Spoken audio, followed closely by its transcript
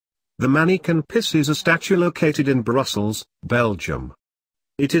The Manneken Pis is a statue located in Brussels, Belgium.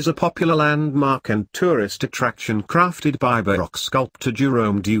 It is a popular landmark and tourist attraction crafted by Baroque sculptor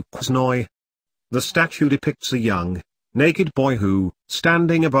Jerome Duquesnoy. The statue depicts a young, naked boy who,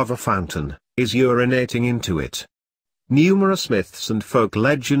 standing above a fountain, is urinating into it. Numerous myths and folk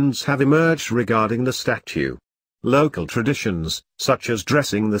legends have emerged regarding the statue. Local traditions, such as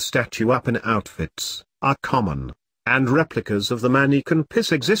dressing the statue up in outfits, are common, and replicas of the Manneken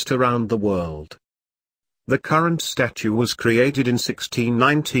Pis exist around the world. The current statue was created in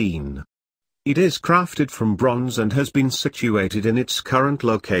 1619. It is crafted from bronze and has been situated in its current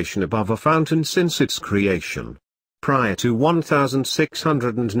location above a fountain since its creation. Prior to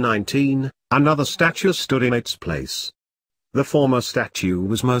 1619, another statue stood in its place. The former statue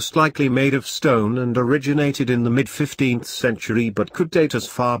was most likely made of stone and originated in the mid-15th century but could date as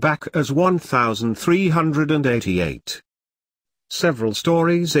far back as 1388. Several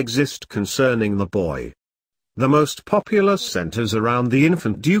stories exist concerning the boy. The most popular centers around the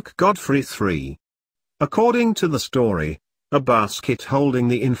infant Duke Godfrey III. According to the story, a basket holding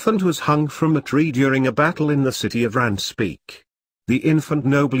the infant was hung from a tree during a battle in the city of Ransbeek. The infant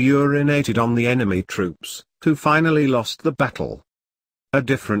noble urinated on the enemy troops, who finally lost the battle. A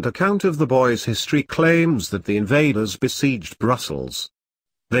different account of the boy's history claims that the invaders besieged Brussels.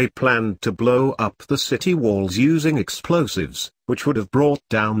 They planned to blow up the city walls using explosives, which would have brought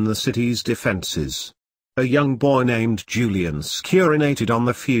down the city's defenses. A young boy named Julian urinated on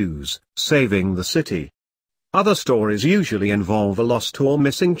the fuse, saving the city. Other stories usually involve a lost or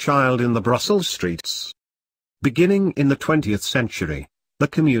missing child in the Brussels streets. Beginning in the 20th century, the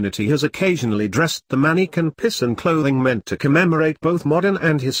community has occasionally dressed the Manneken Pis in clothing meant to commemorate both modern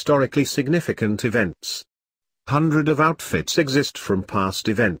and historically significant events. Hundreds of outfits exist from past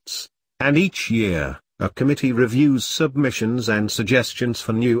events, and each year, a committee reviews submissions and suggestions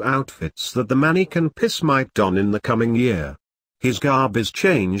for new outfits that the Manneken Pis might don in the coming year. His garb is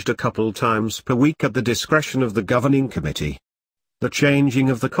changed a couple times per week at the discretion of the governing committee. The changing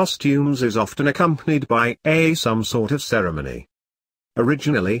of the costumes is often accompanied by some sort of ceremony.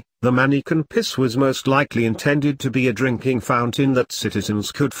 Originally, the Manneken Pis was most likely intended to be a drinking fountain that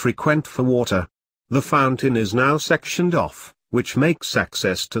citizens could frequent for water. The fountain is now sectioned off, which makes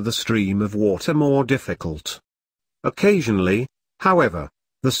access to the stream of water more difficult. Occasionally, however,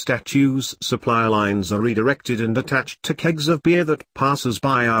 the statue's supply lines are redirected and attached to kegs of beer that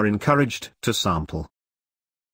passers-by are encouraged to sample.